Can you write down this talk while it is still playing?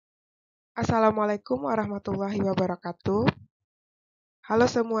Assalamualaikum warahmatullahi wabarakatuh. Halo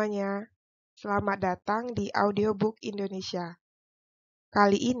semuanya, selamat datang di audiobook Indonesia.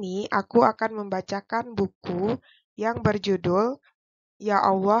 Kali ini aku akan membacakan buku yang berjudul Ya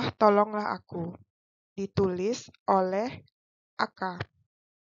Allah Tolonglah Aku, ditulis oleh Aka.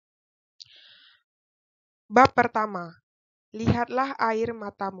 Bab pertama, lihatlah air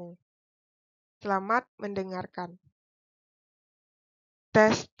matamu. Selamat mendengarkan.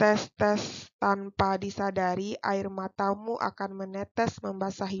 Tes, tes, tes, tanpa disadari air matamu akan menetes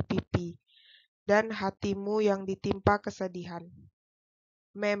membasahi pipi dan hatimu yang ditimpa kesedihan.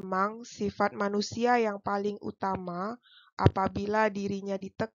 Memang sifat manusia yang paling utama apabila dirinya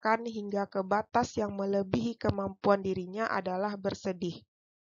ditekan hingga ke batas yang melebihi kemampuan dirinya adalah bersedih.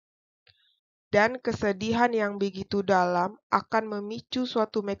 Dan kesedihan yang begitu dalam akan memicu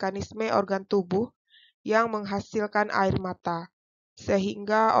suatu mekanisme organ tubuh yang menghasilkan air mata,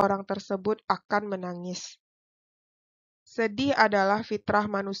 sehingga orang tersebut akan menangis. Sedih adalah fitrah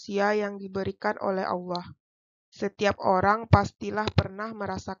manusia yang diberikan oleh Allah. Setiap orang pastilah pernah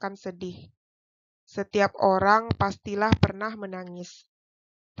merasakan sedih. Setiap orang pastilah pernah menangis.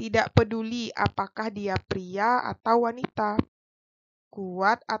 Tidak peduli apakah dia pria atau wanita,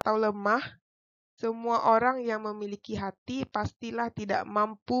 kuat atau lemah, semua orang yang memiliki hati pastilah tidak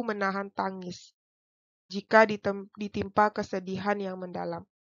mampu menahan tangis jika ditimpa kesedihan yang mendalam.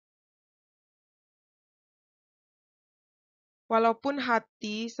 Walaupun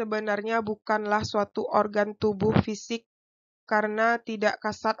hati sebenarnya bukanlah suatu organ tubuh fisik karena tidak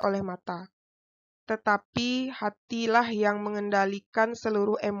kasat oleh mata, tetapi hatilah yang mengendalikan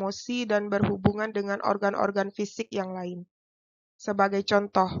seluruh emosi dan berhubungan dengan organ-organ fisik yang lain. Sebagai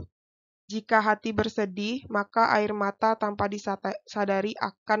contoh, jika hati bersedih, maka air mata tanpa disadari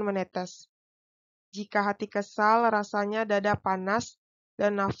akan menetes. Jika hati kesal, rasanya dada panas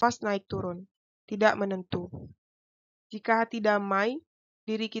dan nafas naik turun, tidak menentu. Jika hati damai,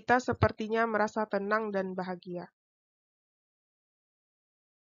 diri kita sepertinya merasa tenang dan bahagia.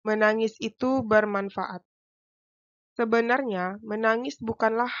 Menangis itu bermanfaat. Sebenarnya, menangis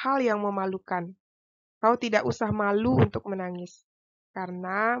bukanlah hal yang memalukan. Kau tidak usah malu untuk menangis,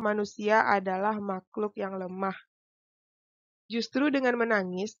 karena manusia adalah makhluk yang lemah. Justru dengan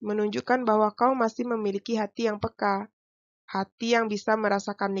menangis menunjukkan bahwa kau masih memiliki hati yang peka, hati yang bisa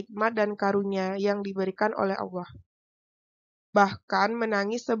merasakan nikmat dan karunia yang diberikan oleh Allah. Bahkan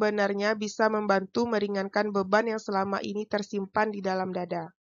menangis sebenarnya bisa membantu meringankan beban yang selama ini tersimpan di dalam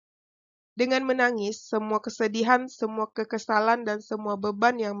dada. Dengan menangis, semua kesedihan, semua kekesalan, dan semua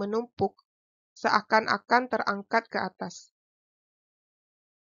beban yang menumpuk seakan-akan terangkat ke atas.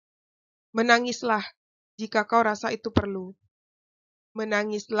 Menangislah jika kau rasa itu perlu.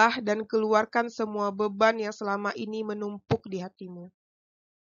 Menangislah dan keluarkan semua beban yang selama ini menumpuk di hatimu.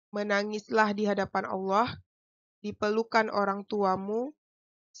 Menangislah di hadapan Allah, di pelukan orang tuamu,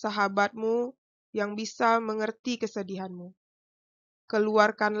 sahabatmu yang bisa mengerti kesedihanmu.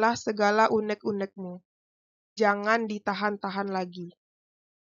 Keluarkanlah segala unek-unekmu. Jangan ditahan-tahan lagi.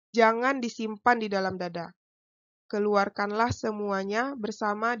 Jangan disimpan di dalam dada. Keluarkanlah semuanya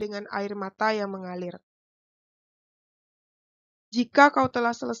bersama dengan air mata yang mengalir. Jika kau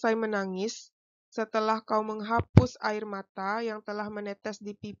telah selesai menangis, setelah kau menghapus air mata yang telah menetes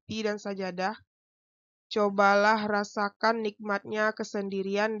di pipi dan sajadah, cobalah rasakan nikmatnya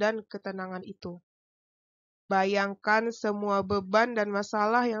kesendirian dan ketenangan itu. Bayangkan semua beban dan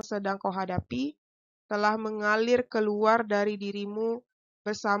masalah yang sedang kau hadapi telah mengalir keluar dari dirimu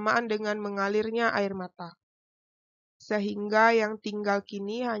bersamaan dengan mengalirnya air mata. Sehingga yang tinggal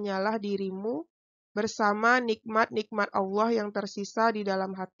kini hanyalah dirimu bersama nikmat-nikmat Allah yang tersisa di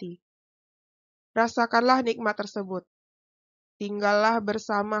dalam hati. Rasakanlah nikmat tersebut. Tinggallah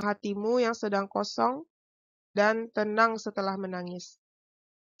bersama hatimu yang sedang kosong dan tenang setelah menangis.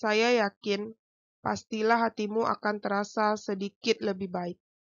 Saya yakin, pastilah hatimu akan terasa sedikit lebih baik.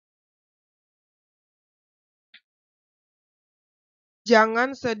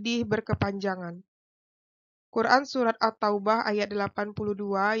 Jangan sedih berkepanjangan. Quran Surat At-Taubah ayat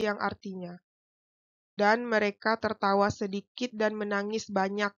 82 yang artinya, dan mereka tertawa sedikit dan menangis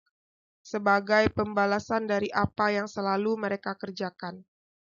banyak, sebagai pembalasan dari apa yang selalu mereka kerjakan.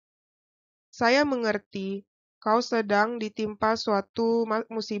 Saya mengerti, kau sedang ditimpa suatu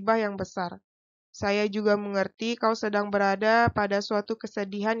musibah yang besar. Saya juga mengerti kau sedang berada pada suatu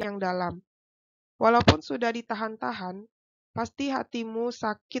kesedihan yang dalam. Walaupun sudah ditahan-tahan, pasti hatimu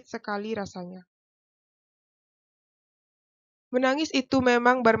sakit sekali rasanya. Menangis itu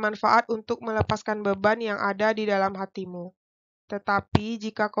memang bermanfaat untuk melepaskan beban yang ada di dalam hatimu. Tetapi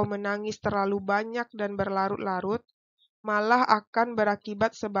jika kau menangis terlalu banyak dan berlarut-larut, malah akan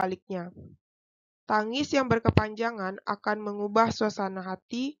berakibat sebaliknya. Tangis yang berkepanjangan akan mengubah suasana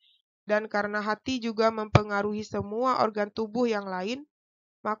hati, dan karena hati juga mempengaruhi semua organ tubuh yang lain,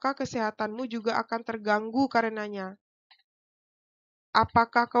 maka kesehatanmu juga akan terganggu karenanya.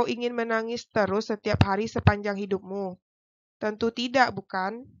 Apakah kau ingin menangis terus setiap hari sepanjang hidupmu? Tentu tidak,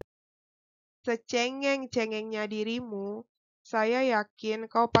 bukan? Secengeng-cengengnya dirimu, saya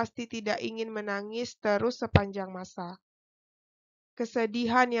yakin kau pasti tidak ingin menangis terus sepanjang masa.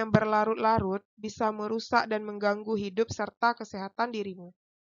 Kesedihan yang berlarut-larut bisa merusak dan mengganggu hidup serta kesehatan dirimu.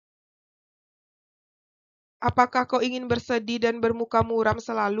 Apakah kau ingin bersedih dan bermuka muram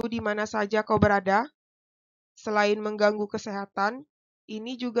selalu di mana saja kau berada? Selain mengganggu kesehatan,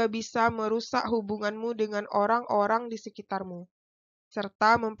 ini juga bisa merusak hubunganmu dengan orang-orang di sekitarmu,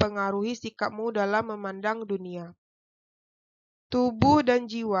 serta mempengaruhi sikapmu dalam memandang dunia. Tubuh dan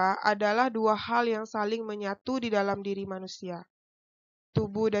jiwa adalah dua hal yang saling menyatu di dalam diri manusia.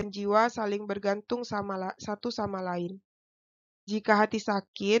 Tubuh dan jiwa saling bergantung satu sama lain. Jika hati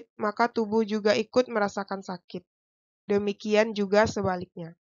sakit, maka tubuh juga ikut merasakan sakit. Demikian juga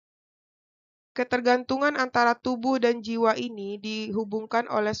sebaliknya. Ketergantungan antara tubuh dan jiwa ini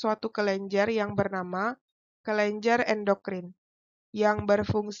dihubungkan oleh suatu kelenjar yang bernama kelenjar endokrin, yang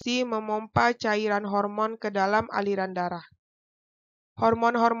berfungsi memompa cairan hormon ke dalam aliran darah.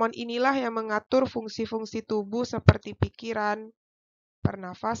 Hormon-hormon inilah yang mengatur fungsi-fungsi tubuh seperti pikiran,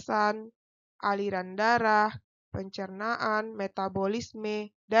 pernafasan, aliran darah, pencernaan,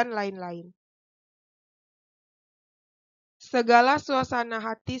 metabolisme, dan lain-lain. Segala suasana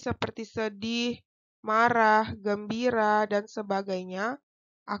hati seperti sedih, marah, gembira, dan sebagainya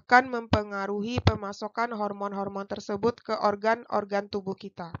akan mempengaruhi pemasokan hormon-hormon tersebut ke organ-organ tubuh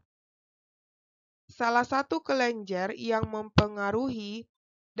kita. Salah satu kelenjar yang mempengaruhi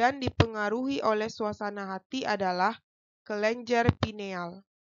dan dipengaruhi oleh suasana hati adalah kelenjar pineal,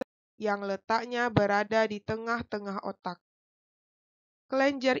 yang letaknya berada di tengah-tengah otak.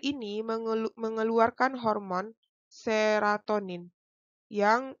 Kelenjar ini mengeluarkan hormon serotonin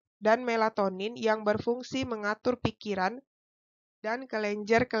dan melatonin yang berfungsi mengatur pikiran dan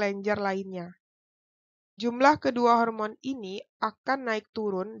kelenjar-kelenjar lainnya. Jumlah kedua hormon ini akan naik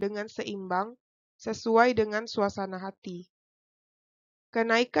turun dengan seimbang sesuai dengan suasana hati.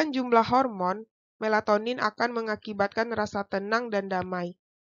 Kenaikan jumlah hormon melatonin akan mengakibatkan rasa tenang dan damai.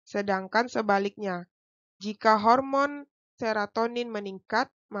 Sedangkan sebaliknya, jika hormon serotonin meningkat,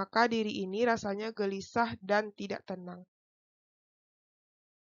 maka diri ini rasanya gelisah dan tidak tenang.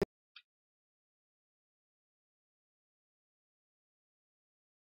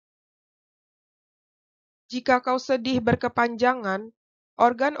 Jika kau sedih berkepanjangan,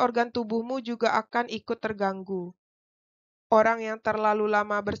 organ-organ tubuhmu juga akan ikut terganggu. Orang yang terlalu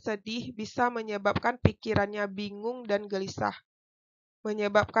lama bersedih bisa menyebabkan pikirannya bingung dan gelisah,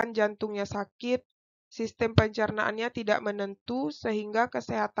 menyebabkan jantungnya sakit, sistem pencernaannya tidak menentu sehingga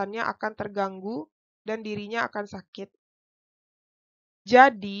kesehatannya akan terganggu dan dirinya akan sakit.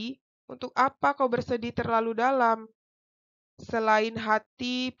 Jadi, untuk apa kau bersedih terlalu dalam? Selain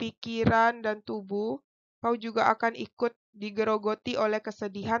hati, pikiran, dan tubuh, kau juga akan ikut digerogoti oleh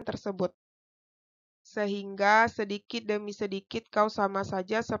kesedihan tersebut. Sehingga sedikit demi sedikit kau sama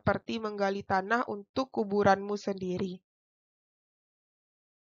saja seperti menggali tanah untuk kuburanmu sendiri.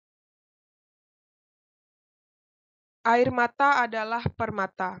 Air mata adalah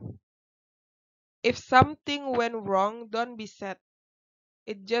permata. If something went wrong, don't be sad.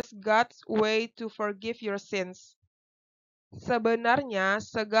 It's just God's way to forgive your sins. Sebenarnya,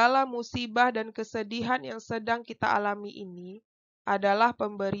 segala musibah dan kesedihan yang sedang kita alami ini adalah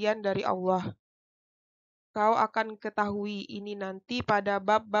pemberian dari Allah. Kau akan ketahui ini nanti pada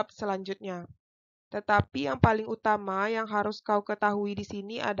bab-bab selanjutnya. Tetapi yang paling utama yang harus kau ketahui di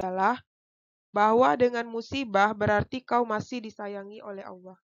sini adalah bahwa dengan musibah berarti kau masih disayangi oleh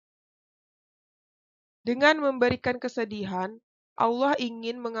Allah. Dengan memberikan kesedihan, Allah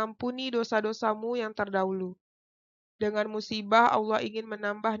ingin mengampuni dosa-dosamu yang terdahulu. Dengan musibah, Allah ingin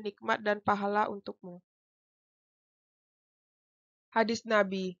menambah nikmat dan pahala untukmu. Hadis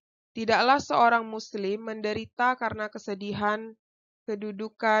Nabi, tidaklah seorang muslim menderita karena kesedihan,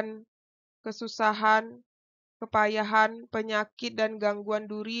 kedudukan, kesusahan, kepayahan, penyakit, dan gangguan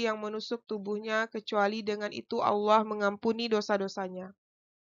duri yang menusuk tubuhnya, kecuali dengan itu Allah mengampuni dosa-dosanya.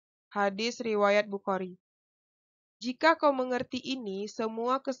 Hadis riwayat Bukhari. Jika kau mengerti ini,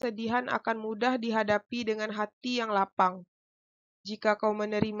 semua kesedihan akan mudah dihadapi dengan hati yang lapang. Jika kau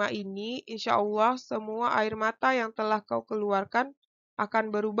menerima ini, insya Allah semua air mata yang telah kau keluarkan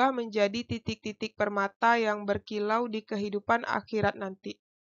akan berubah menjadi titik-titik permata yang berkilau di kehidupan akhirat nanti.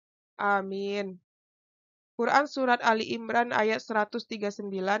 Amin. Quran Surat Ali Imran ayat 139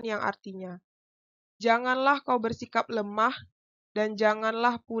 yang artinya, "Janganlah kau bersikap lemah dan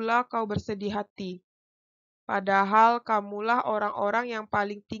janganlah pula kau bersedih hati. Padahal kamulah orang-orang yang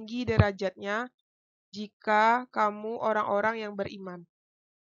paling tinggi derajatnya jika kamu orang-orang yang beriman."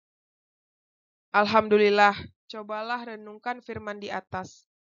 Alhamdulillah, cobalah renungkan firman di atas.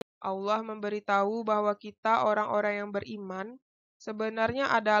 Allah memberitahu bahwa kita orang-orang yang beriman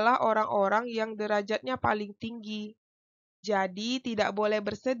sebenarnya adalah orang-orang yang derajatnya paling tinggi. Jadi tidak boleh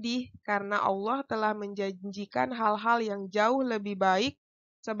bersedih karena Allah telah menjanjikan hal-hal yang jauh lebih baik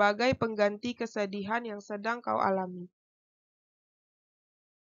sebagai pengganti kesedihan yang sedang kau alami.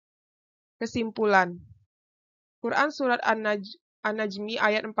 Kesimpulan. Quran Surat An-Najmi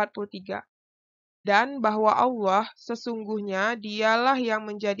ayat 43. Dan bahwa Allah sesungguhnya dialah yang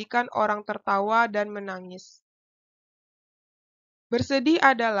menjadikan orang tertawa dan menangis. Bersedih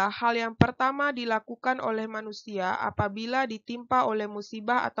adalah hal yang pertama dilakukan oleh manusia apabila ditimpa oleh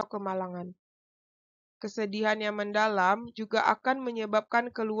musibah atau kemalangan. Kesedihan yang mendalam juga akan menyebabkan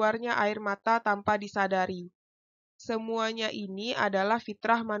keluarnya air mata tanpa disadari. Semuanya ini adalah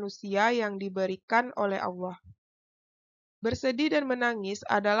fitrah manusia yang diberikan oleh Allah. Bersedih dan menangis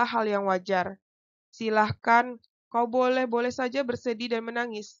adalah hal yang wajar. Silahkan, kau boleh saja bersedih dan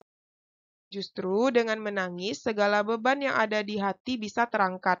menangis. Justru dengan menangis, segala beban yang ada di hati bisa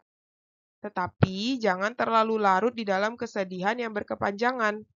terangkat. Tetapi jangan terlalu larut di dalam kesedihan yang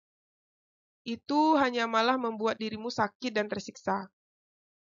berkepanjangan. Itu hanya malah membuat dirimu sakit dan tersiksa.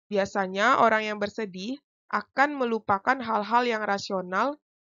 Biasanya orang yang bersedih akan melupakan hal-hal yang rasional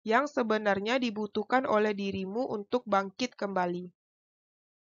yang sebenarnya dibutuhkan oleh dirimu untuk bangkit kembali.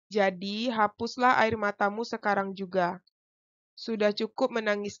 Jadi, hapuslah air matamu sekarang juga. Sudah cukup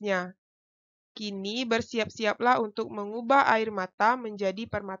menangisnya. Kini bersiap-siaplah untuk mengubah air mata menjadi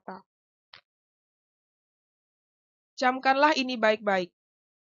permata. Camkanlah ini baik-baik.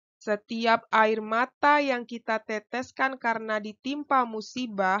 Setiap air mata yang kita teteskan karena ditimpa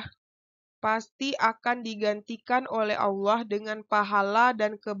musibah, pasti akan digantikan oleh Allah dengan pahala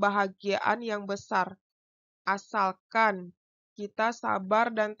dan kebahagiaan yang besar. Asalkan kita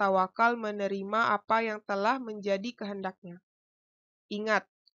sabar dan tawakal menerima apa yang telah menjadi kehendak-Nya. Ingat,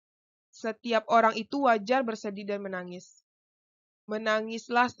 setiap orang itu wajar bersedih dan menangis.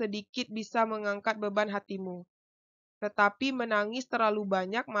 Menangislah sedikit bisa mengangkat beban hatimu. Tetapi menangis terlalu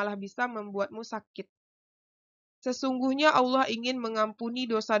banyak malah bisa membuatmu sakit. Sesungguhnya Allah ingin mengampuni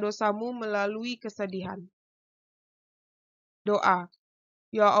dosa-dosamu melalui kesedihan. Doa.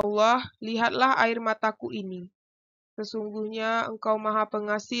 Ya Allah, lihatlah air mataku ini. Sesungguhnya Engkau Maha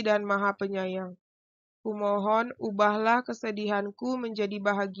Pengasih dan Maha Penyayang. Kumohon, ubahlah kesedihanku menjadi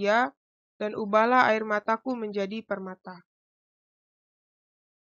bahagia, dan ubahlah air mataku menjadi permata.